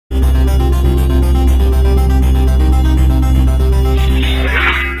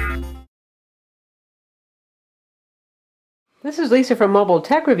This is Lisa from Mobile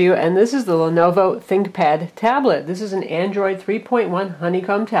Tech Review, and this is the Lenovo ThinkPad tablet. This is an Android 3.1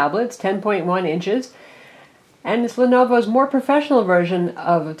 honeycomb tablet. It's 10.1 inches, and it's Lenovo's more professional version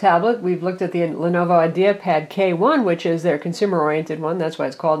of a tablet. We've looked at the Lenovo IdeaPad K1, which is their consumer-oriented one. That's why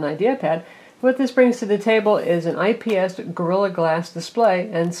it's called an IdeaPad. What this brings to the table is an IPS Gorilla Glass display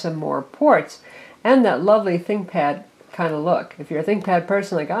and some more ports, and that lovely ThinkPad kind of look. If you're a ThinkPad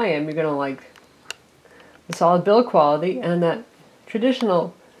person like I am, you're going to like the solid build quality and that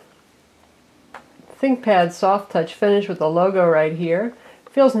traditional ThinkPad soft touch finish with the logo right here.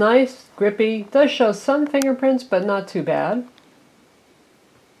 Feels nice, grippy, does show some fingerprints, but not too bad.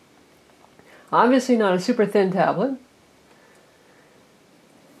 Obviously not a super thin tablet.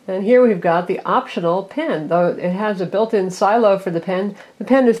 And here we've got the optional pen. Though it has a built-in silo for the pen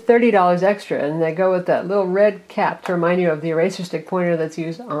is $30 extra, and they go with that little red cap to remind you of the eraser stick pointer that's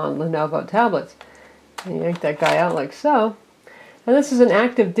used on Lenovo tablets. And you yank that guy out like so. And this is an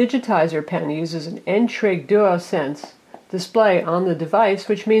active digitizer pen. It uses an N-Trig DuoSense display on the device,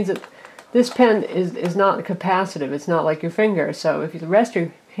 which means that this pen is not capacitive. It's not like your finger. So if you rest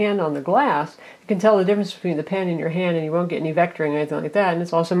your hand on the glass, you can tell the difference between the pen in your hand, and you won't get any vectoring or anything like that. And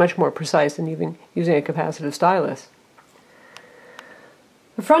it's also much more precise than even using a capacitive stylus.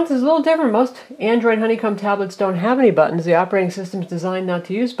 The front is a little different. Most Android honeycomb tablets don't have any buttons. The operating system is designed not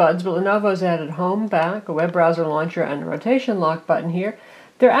to use buttons, but Lenovo's added home, back, a web browser launcher, and a rotation lock button here.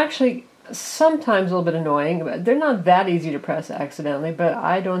 They're actually sometimes a little bit annoying, but they're not that easy to press accidentally, but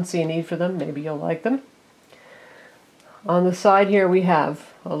I don't see a need for them. Maybe you'll like them. On the side here we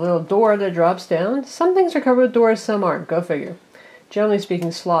have a little door that drops down. Some things are covered with doors, some aren't. Go figure. Generally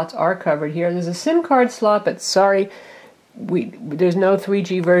speaking, slots are covered here. There's a SIM card slot, but sorry, there's no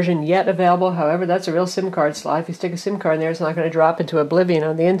 3G version yet available. However, that's a real SIM card slot. If you stick a SIM card in there, it's not going to drop into oblivion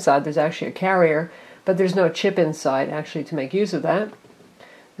on the inside. There's actually a carrier, but there's no chip inside actually to make use of that.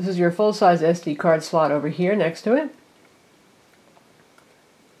 This is your full-size SD card slot over here next to it.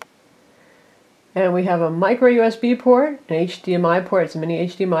 And we have a micro USB port, an HDMI port, it's a mini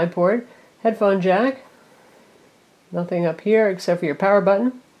HDMI port, headphone jack, nothing up here except for your power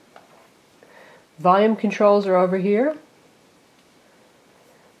button. Volume controls are over here.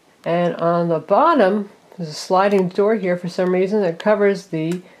 And on the bottom, there's a sliding door here for some reason that covers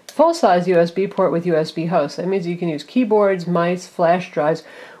the full-size USB port with USB host. That means you can use keyboards, mice, flash drives.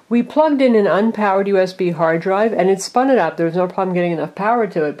 We plugged in an unpowered USB hard drive and it spun it up. There was no problem getting enough power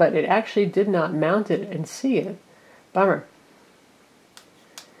to it, but it actually did not mount it and see it. Bummer.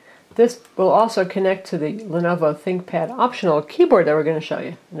 This will also connect to the Lenovo ThinkPad optional keyboard that we're going to show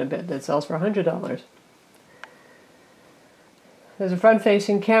you in a bit that sells for $100. There's a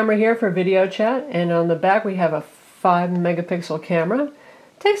front-facing camera here for video chat, and on the back we have a 5-megapixel camera.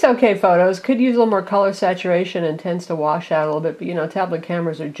 Takes okay photos, could use a little more color saturation and tends to wash out a little bit, but you know, tablet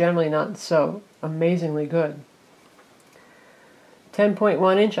cameras are generally not so amazingly good.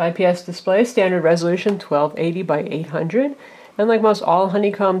 10.1-inch IPS display, standard resolution 1280 by 800, and like most all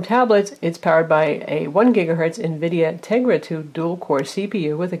honeycomb tablets, it's powered by a 1 GHz NVIDIA Tegra 2 dual-core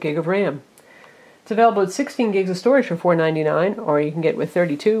CPU with a gig of RAM. It's available with 16 gigs of storage for $499, or you can get with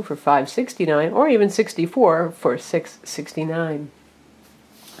 32 for $569, or even 64 for $669.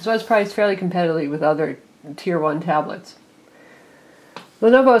 So it's priced fairly competitively with other Tier 1 tablets.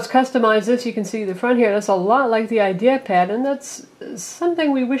 Lenovo has customized this. You can see the front here. That's a lot like the IdeaPad, and that's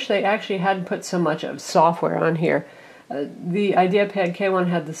something we wish they actually hadn't put so much of software on here. The IdeaPad K1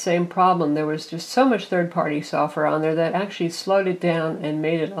 had the same problem. There was just so much third-party software on there that actually slowed it down and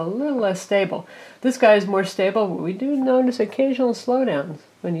made it a little less stable. This guy is more stable, but we do notice occasional slowdowns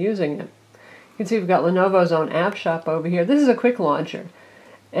when using it. You can see we've got Lenovo's own app shop over here. This is a quick launcher.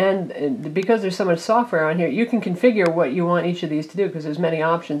 And because there's so much software on here, you can configure what you want each of these to do because there's many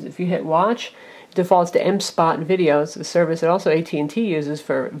options. If you hit watch, it defaults to MSpot Videos, a service that also AT&T uses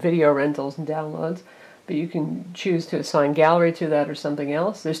for video rentals and downloads. But you can choose to assign gallery to that or something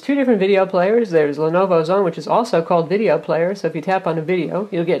else. There's two different video players. There's Lenovo's own, which is also called Video Player. So if you tap on a video,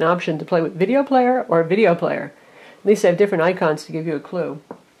 you'll get an option to play with Video Player or Video Player. At least they have different icons to give you a clue.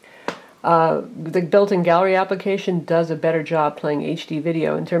 The built-in gallery application does a better job playing HD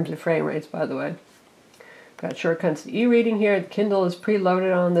video in terms of frame rates, by the way. Got shortcuts to e-reading here. The Kindle is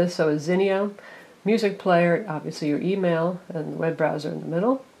preloaded on this, so is Zinio. Music player, obviously your email, and the web browser in the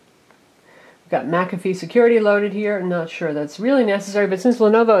middle. We've got McAfee security loaded here. I'm not sure that's really necessary, but since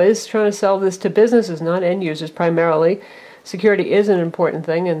Lenovo is trying to sell this to businesses, not end users primarily, security is an important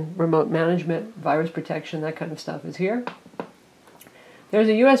thing, and remote management, virus protection, that kind of stuff is here. There's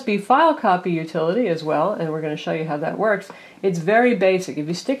a USB file copy utility as well, and we're going to show you how that works. It's very basic. If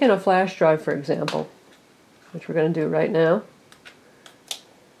you stick in a flash drive, for example, which we're going to do right now,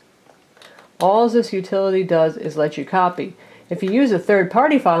 All this utility does is let you copy. If you use a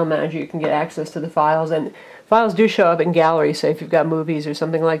third-party file manager, you can get access to the files, and files do show up in gallery, say if you've got movies or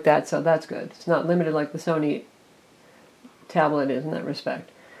something like that, so that's good. It's not limited like the Sony tablet is in that respect.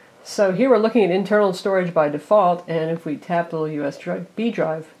 So here we're looking at internal storage by default, and if we tap the little USB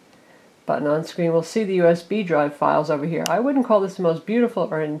drive button on screen, we'll see the USB drive files over here. I wouldn't call this the most beautiful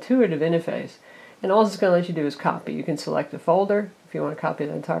or intuitive interface, and all it's going to let you do is copy. You can select a folder if you want to copy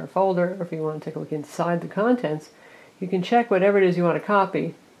the entire folder, or if you want to take a look inside the contents, you can check whatever it is you want to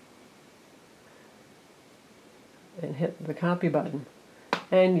copy and hit the copy button.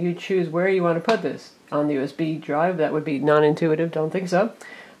 And you choose where you want to put this. On the USB drive, that would be non-intuitive, don't think so.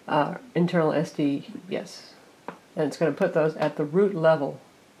 Internal SD, yes. And it's going to put those at the root level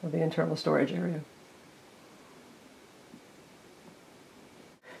of the internal storage area.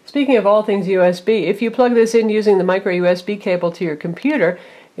 Speaking of all things USB, if you plug this in using the micro USB cable to your computer,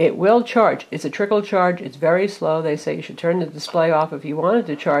 it will charge. It's a trickle charge. It's very slow. They say you should turn the display off if you want it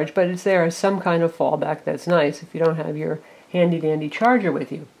to charge, but it's there as some kind of fallback that's nice if you don't have your handy-dandy charger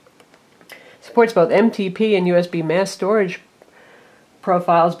with you. Supports both MTP and USB mass storage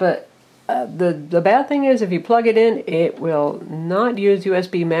profiles, but the bad thing is if you plug it in, it will not use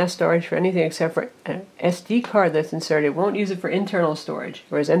USB mass storage for anything except for an SD card that's inserted. It won't use it for internal storage,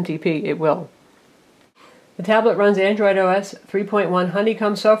 whereas MTP it will. The tablet runs Android OS 3.1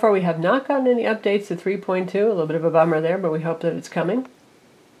 Honeycomb. So far we have not gotten any updates to 3.2, a little bit of a bummer there, but we hope that it's coming.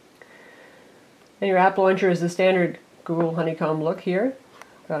 And your app launcher is the standard Google Honeycomb look here.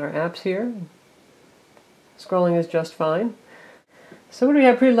 Got our apps here. Scrolling is just fine. So what do we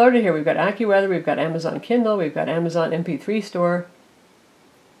have preloaded here? We've got AccuWeather, we've got Amazon Kindle, we've got Amazon MP3 Store.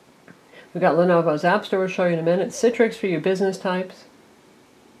 We've got Lenovo's App Store, we'll show you in a minute. Citrix for your business types.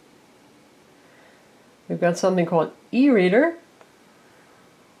 We've got something called e-reader.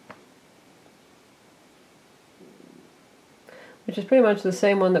 Which is pretty much the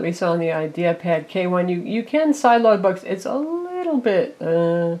same one that we saw on the IdeaPad K1. You can sideload books. It's a little bit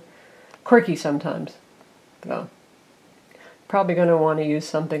quirky sometimes, though. Probably going to want to use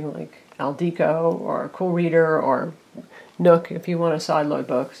something like Aldeco or Cool Reader or Nook if you want to sideload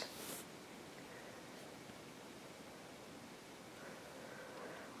books.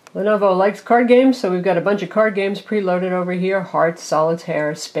 Lenovo likes card games, so we've got a bunch of card games preloaded over here. Hearts,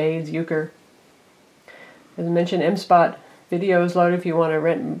 Solitaire, Spades, Euchre. As I mentioned, MSpot video is loaded if you want to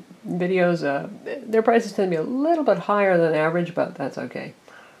rent videos. Their prices tend to be a little bit higher than average, but that's okay.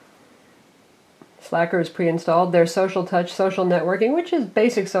 Slacker is pre-installed. There's Social Touch, social networking, which is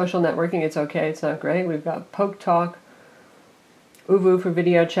basic social networking. It's okay, it's not great. We've got Poke Talk, Uvu for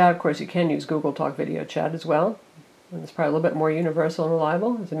video chat. Of course, you can use Google Talk video chat as well. And it's probably a little bit more universal and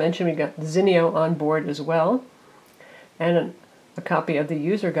reliable. As I mentioned, we've got Zinio on board as well, and a copy of the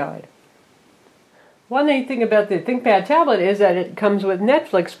user guide. One neat thing about the ThinkPad tablet is that it comes with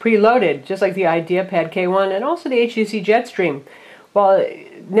Netflix preloaded, just like the IdeaPad K1 and also the HTC Jetstream. While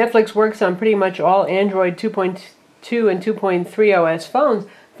Netflix works on pretty much all Android 2.2 and 2.3 OS phones,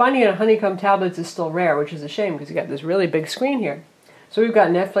 finding it on Honeycomb tablets is still rare, which is a shame because you got this really big screen here. So we've got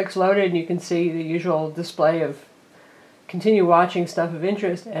Netflix loaded, and you can see the usual display of continue watching stuff of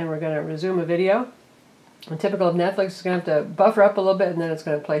interest, and we're going to resume a video. And typical of Netflix, it's going to have to buffer up a little bit, and then it's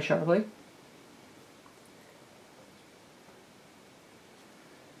going to play sharply.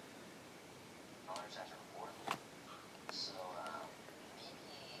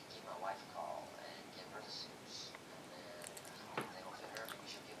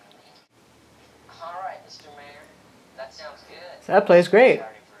 So that plays great.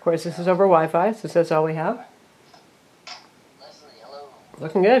 Of course, this is over Wi-Fi, so that's all we have.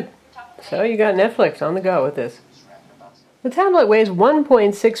 Looking good. So you got Netflix on the go with this. The tablet weighs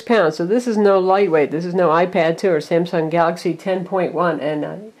 1.6 pounds, so this is no lightweight. This is no iPad 2 or Samsung Galaxy 10.1,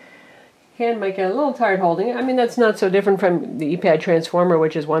 and can make it a little tired holding it. I mean, that's not so different from the ePad Transformer,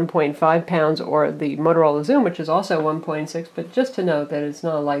 which is 1.5 pounds, or the Motorola Zoom, which is also 1.6, but just to note that it's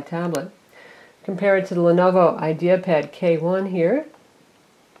not a light tablet. Compare it to the Lenovo IdeaPad K1 here,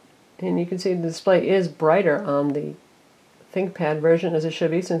 and you can see the display is brighter on the ThinkPad version, as it should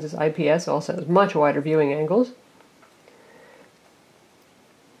be, since it's IPS, also has much wider viewing angles.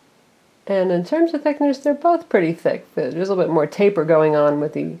 And in terms of thickness, they're both pretty thick. There's a little bit more taper going on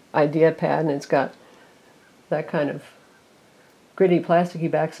with the IdeaPad, and it's got that kind of gritty,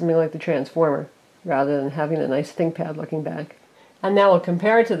 plasticky back, something like the Transformer, rather than having a nice ThinkPad looking back. And now we'll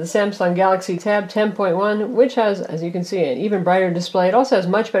compare it to the Samsung Galaxy Tab 10.1, which has, as you can see, an even brighter display. It also has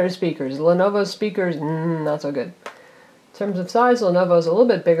much better speakers. Lenovo's speakers, not so good. In terms of size, Lenovo's a little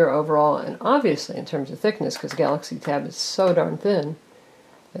bit bigger overall, and obviously in terms of thickness, because Galaxy Tab is so darn thin,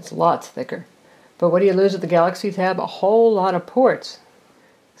 it's lots thicker. But what do you lose with the Galaxy Tab? A whole lot of ports.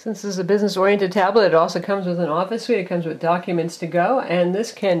 Since this is a business-oriented tablet, it also comes with an Office suite. It comes with Documents to Go, and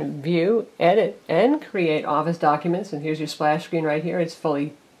this can view, edit, and create Office documents. And here's your splash screen right here. It's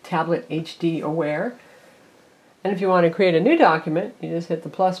fully tablet HD aware. And if you want to create a new document, you just hit the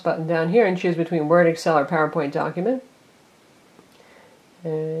plus button down here and choose between Word, Excel, or PowerPoint document.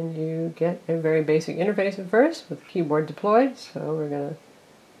 And you get a very basic interface at first with the keyboard deployed. So we're going to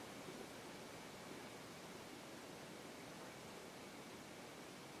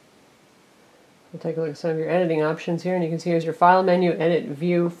we'll take a look at some of your editing options here, and you can see here's your file menu, edit,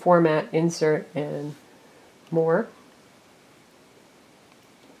 view, format, insert, and more.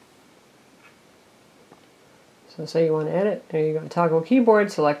 So say you want to edit, there you go, toggle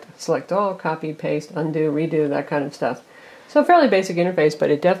keyboard, select all, copy, paste, undo, redo, that kind of stuff. So fairly basic interface,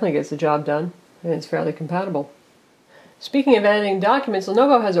 but it definitely gets the job done, and it's fairly compatible. Speaking of editing documents,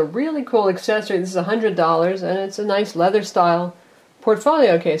 Lenovo has a really cool accessory. This is $100, and it's a nice leather style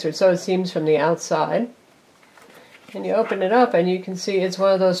portfolio case, or so it seems from the outside. And you open it up and you can see it's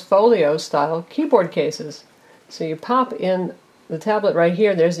one of those folio style keyboard cases. So you pop in the tablet right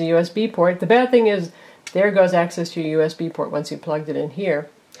here, there's the USB port. The bad thing is there goes access to your USB port once you plugged it in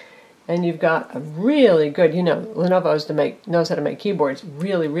here. And you've got a really good, you know, Lenovo knows how to make keyboards.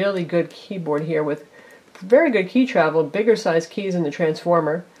 Really, really good keyboard here with very good key travel, bigger size keys in the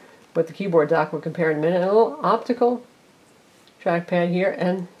transformer with the keyboard dock we'll compare in a minute, and a little optical trackpad here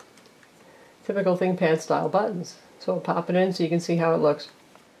and typical ThinkPad style buttons. So we'll pop it in so you can see how it looks.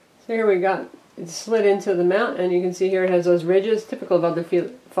 So here we got it slid into the mount, and you can see here it has those ridges typical of other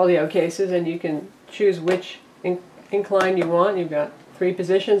folio cases, and you can choose which incline you want. You've got 3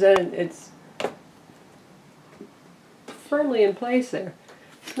 positions and it's firmly in place there.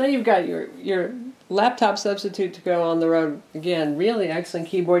 Now you've got your laptop substitute to go on the road. Again, really excellent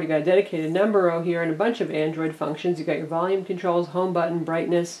keyboard. You've got a dedicated number row here and a bunch of Android functions. You've got your volume controls, home button,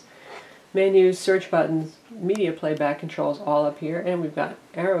 brightness, menus, search buttons, media playback controls all up here. And we've got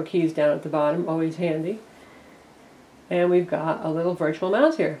arrow keys down at the bottom, always handy. And we've got a little virtual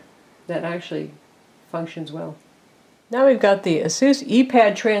mouse here that actually functions well. Now we've got the Asus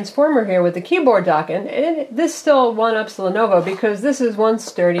ePad transformer here with the keyboard dock, and this still one-ups the Lenovo because this is one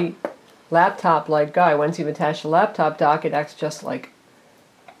sturdy laptop-like guy. Once you've attached the laptop dock, it acts just like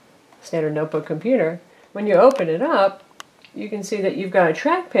a standard notebook computer. When you open it up, you can see that you've got a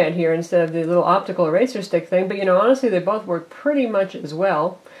trackpad here instead of the little optical eraser stick thing, but you know, honestly, they both work pretty much as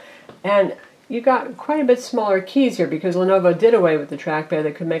well. And you've got quite a bit smaller keys here because Lenovo did away with the trackpad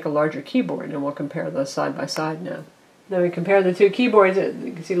that could make a larger keyboard, and we'll compare those side by side now. Now we compare the two keyboards.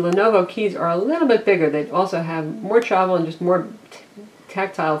 You can see Lenovo keys are a little bit bigger. They also have more travel and just more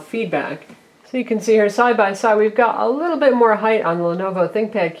tactile feedback. So you can see here side by side we've got a little bit more height on the Lenovo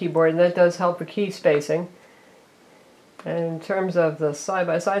ThinkPad keyboard, and that does help with key spacing. And in terms of the side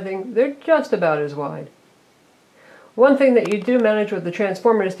by side thing, they're just about as wide. One thing that you do manage with the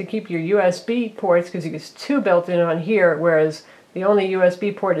transformer is to keep your USB ports, because you get 2 built in on here, whereas the only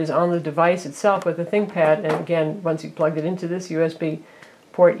USB port is on the device itself with the ThinkPad, and again, once you plugged it into this USB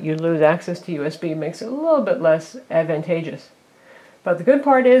port, you lose access to USB. It makes it a little bit less advantageous. But the good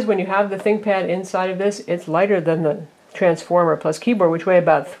part is when you have the ThinkPad inside of this, it's lighter than the transformer plus keyboard, which weigh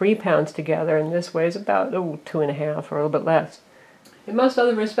about 3 pounds together, and this weighs about 2.5 or a little bit less. In most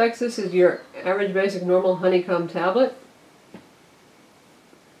other respects, this is your average basic normal honeycomb tablet.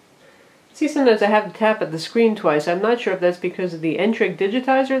 See, sometimes I have to tap at the screen twice. I'm not sure if that's because of the N-Trig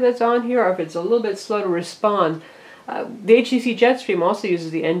digitizer that's on here or if it's a little bit slow to respond. The HTC Jetstream also uses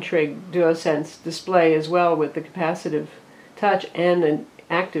the N-Trig DuoSense display as well with the capacitive touch and an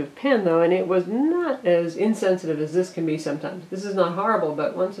active pen though, and it was not as insensitive as this can be sometimes. This is not horrible,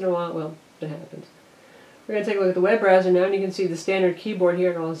 but once in a while, well, it happens. We're going to take a look at the web browser now, and you can see the standard keyboard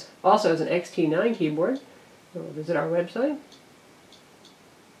here. It also has an XT9 keyboard. So we'll visit our website.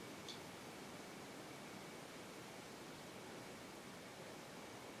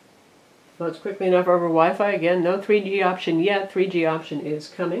 Loads quickly enough over Wi-Fi. Again, no 3G option yet. 3G option is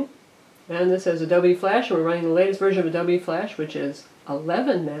coming. And this has Adobe Flash, and we're running the latest version of Adobe Flash, which is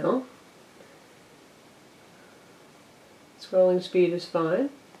 11 now. Scrolling speed is fine.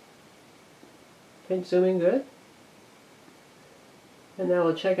 Pinch zooming good. And now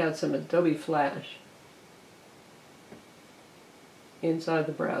we'll check out some Adobe Flash inside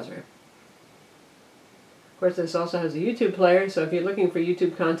the browser. Of course, this also has a YouTube player, so if you're looking for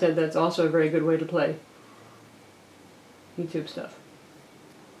YouTube content, that's also a very good way to play YouTube stuff.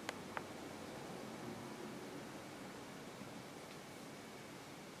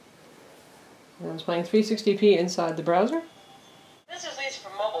 And I was playing 360p inside the browser. This is Lisa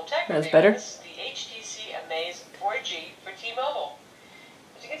from Mobile Tech. That's better. The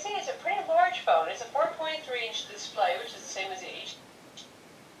 4.3-inch display, which is the same as the HD.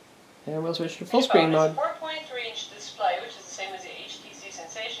 And we'll switch to full screen mode. 4.3-inch display, which is the same as the HTC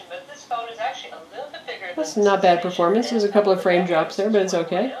Sensation, but this phone is actually a little bit bigger. That's not bad performance. There's a couple of frame drops there, but it's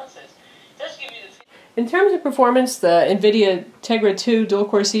okay. In terms of performance, the NVIDIA Tegra 2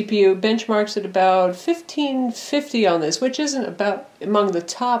 dual-core CPU benchmarks at about 1550 on this, which isn't about among the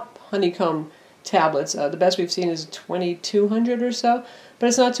top Honeycomb tablets. The best we've seen is 2200 or so, but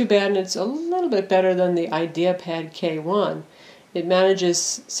it's not too bad, and it's a little bit better than the IdeaPad K1. It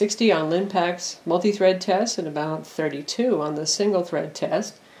manages 60 on Linpack's multi-thread test and about 32 on the single-thread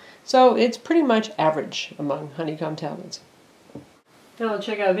test, so it's pretty much average among Honeycomb tablets. Now we'll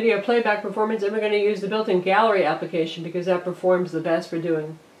check out video playback performance, and we're going to use the built-in gallery application because that performs the best for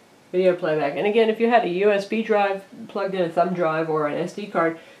doing video playback. And again, if you had a USB drive plugged in, a thumb drive or an SD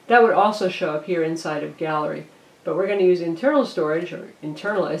card, that would also show up here inside of gallery. But we're going to use internal storage, or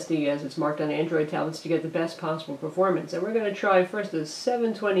internal SD as it's marked on Android tablets, to get the best possible performance. And we're going to try first a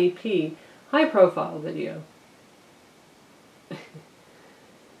 720p high-profile video.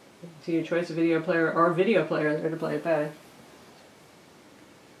 See your choice of video player or video player there to play it back.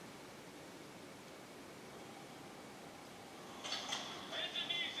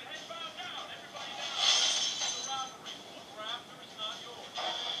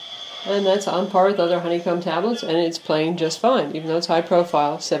 And that's on par with other Honeycomb tablets, and it's playing just fine, even though it's high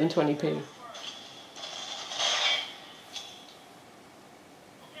profile, 720p.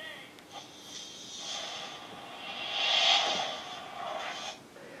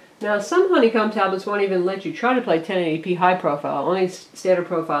 Now, some Honeycomb tablets won't even let you try to play 1080p high profile. Only standard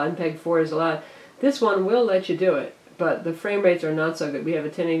profile MPEG 4 is allowed. This one will let you do it, but the frame rates are not so good. We have a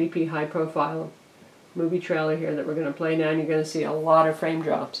 1080p high profile movie trailer here that we're going to play now, and you're going to see a lot of frame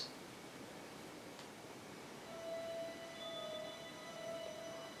drops.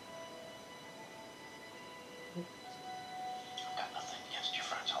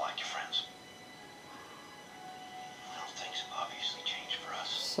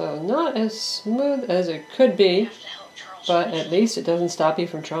 So not as smooth as it could be, but at least it doesn't stop you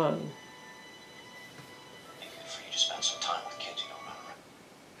from trying.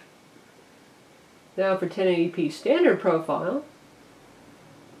 Now for 1080p standard profile,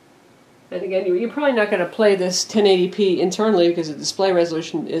 and again, you're probably not going to play this 1080p internally because the display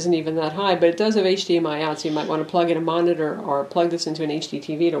resolution isn't even that high, but it does have HDMI out, so you might want to plug in a monitor or plug this into an HD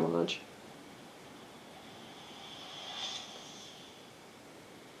TV to watch.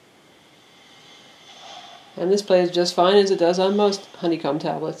 And this plays just fine as it does on most Honeycomb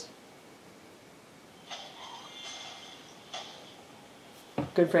tablets.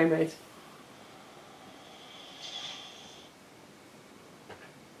 Good frame rates.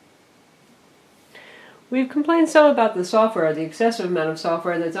 We've complained some about the software, the excessive amount of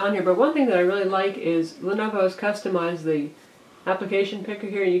software that's on here, but one thing that I really like is Lenovo has customized the application picker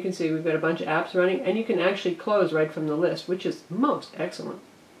here. You can see we've got a bunch of apps running, and you can actually close right from the list, which is most excellent.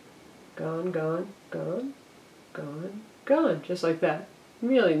 Gone, gone, gone. Gone, gone, just like that.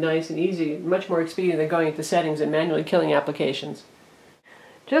 Really nice and easy, much more expedient than going into settings and manually killing applications.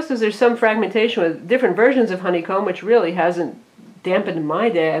 Just as there's some fragmentation with different versions of Honeycomb, which really hasn't dampened my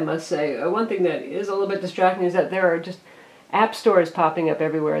day, I must say. One thing that is a little bit distracting is that there are just app stores popping up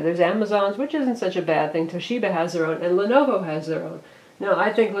everywhere. There's Amazon's, which isn't such a bad thing. Toshiba has their own, and Lenovo has their own. Now,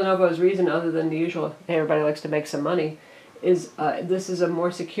 I think Lenovo's reason, other than the usual, hey, everybody likes to make some money, is this is a more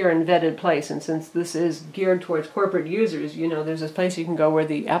secure and vetted place, and since this is geared towards corporate users, you know, there's this place you can go where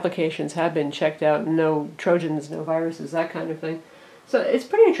the applications have been checked out, no Trojans, no viruses, that kind of thing. So it's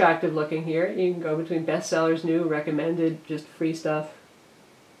pretty attractive looking here. You can go between bestsellers, new, recommended, just free stuff.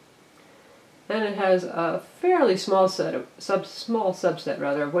 And it has a fairly small subset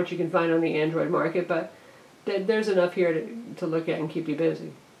rather of what you can find on the Android market, but there's enough here to look at and keep you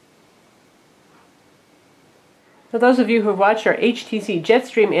busy. For those of you who have watched our HTC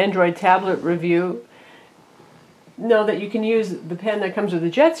Jetstream Android tablet review, know that you can use the pen that comes with the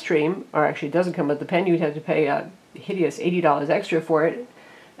Jetstream, or actually it doesn't come with the pen, you'd have to pay a hideous $80 extra for it.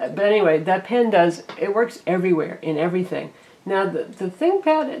 But anyway, that pen it works everywhere, in everything. Now the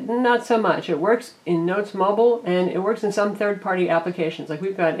ThinkPad, not so much. It works in Notes Mobile, and it works in some third-party applications. Like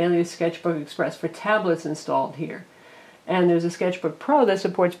we've got Alias Sketchbook Express for tablets installed here. And there's a Sketchbook Pro that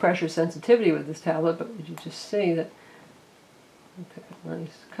supports pressure sensitivity with this tablet, but you just see that, pick a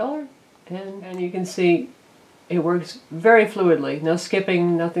nice color, and you can see it works very fluidly. No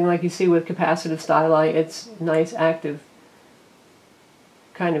skipping, nothing like you see with capacitive styli. It's nice, active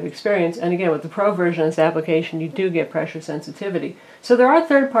kind of experience. And again, with the Pro version of this application, you do get pressure sensitivity. So there are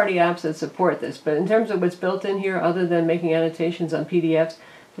third-party apps that support this, but in terms of what's built in here, other than making annotations on PDFs,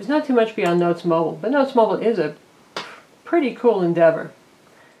 There's not too much beyond Notes Mobile, but Notes Mobile is a pretty cool endeavor.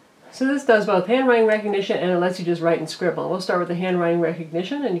 So this does both handwriting recognition and it lets you just write and scribble. We'll start with the handwriting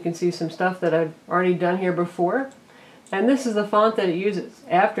recognition, and you can see some stuff that I've already done here before. And this is the font that it uses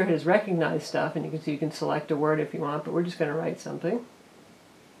after it has recognized stuff, and you can see you can select a word if you want, but we're just going to write something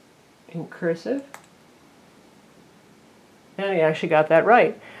in cursive. And I actually got that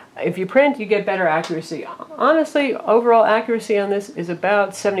right. If you print, you get better accuracy. Honestly, overall accuracy on this is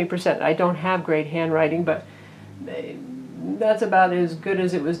about 70%. I don't have great handwriting, but that's about as good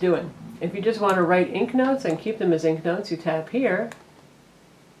as it was doing. If you just want to write ink notes and keep them as ink notes, you tap here.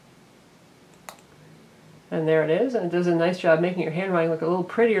 And there it is, and it does a nice job making your handwriting look a little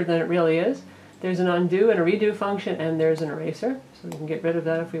prettier than it really is. There's an undo and a redo function, and there's an eraser, so we can get rid of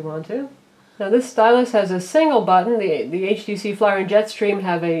that if we want to. Now this stylus has a single button. The HTC Flyer and Jetstream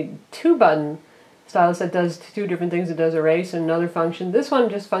have a 2-button stylus that does 2 different things. It does erase and another function. This one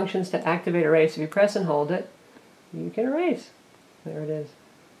just functions to activate erase. If you press and hold it, you can erase. There it is.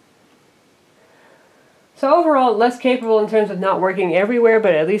 So overall, less capable in terms of not working everywhere,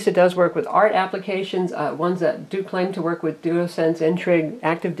 but at least it does work with art applications, ones that do claim to work with DuoSense, Intrig,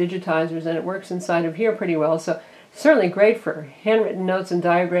 active digitizers, and it works inside of here pretty well. So certainly great for handwritten notes and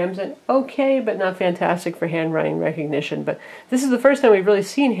diagrams, and okay, but not fantastic for handwriting recognition. But this is the first time we've really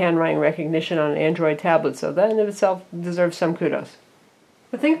seen handwriting recognition on an Android tablet, so that in of itself deserves some kudos.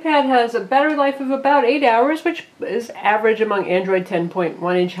 The ThinkPad has a battery life of about 8 hours, which is average among Android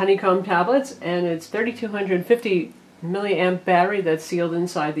 10.1-inch honeycomb tablets, and it's 3250 milliamp battery that's sealed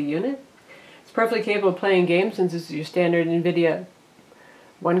inside the unit. It's perfectly capable of playing games since it's your standard NVIDIA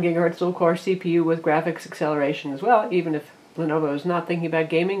 1 GHz dual-core CPU with graphics acceleration as well. Even if Lenovo is not thinking about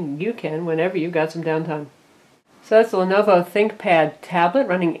gaming, you can whenever you've got some downtime. So that's the Lenovo ThinkPad tablet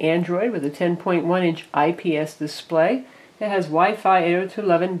running Android with a 10.1-inch IPS display. It has Wi-Fi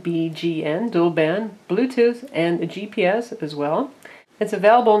 802.11bgn, dual band, Bluetooth, and a GPS as well. It's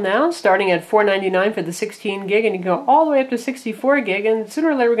available now, starting at $499 for the 16 gig, and you can go all the way up to 64 gig, and sooner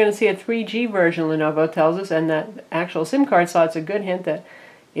or later we're going to see a 3G version, Lenovo tells us, and that actual SIM card slot's a good hint that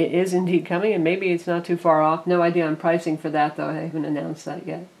it is indeed coming, and maybe it's not too far off. No idea on pricing for that, though. I haven't announced that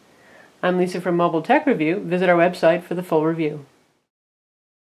yet. I'm Lisa from Mobile Tech Review. Visit our website for the full review.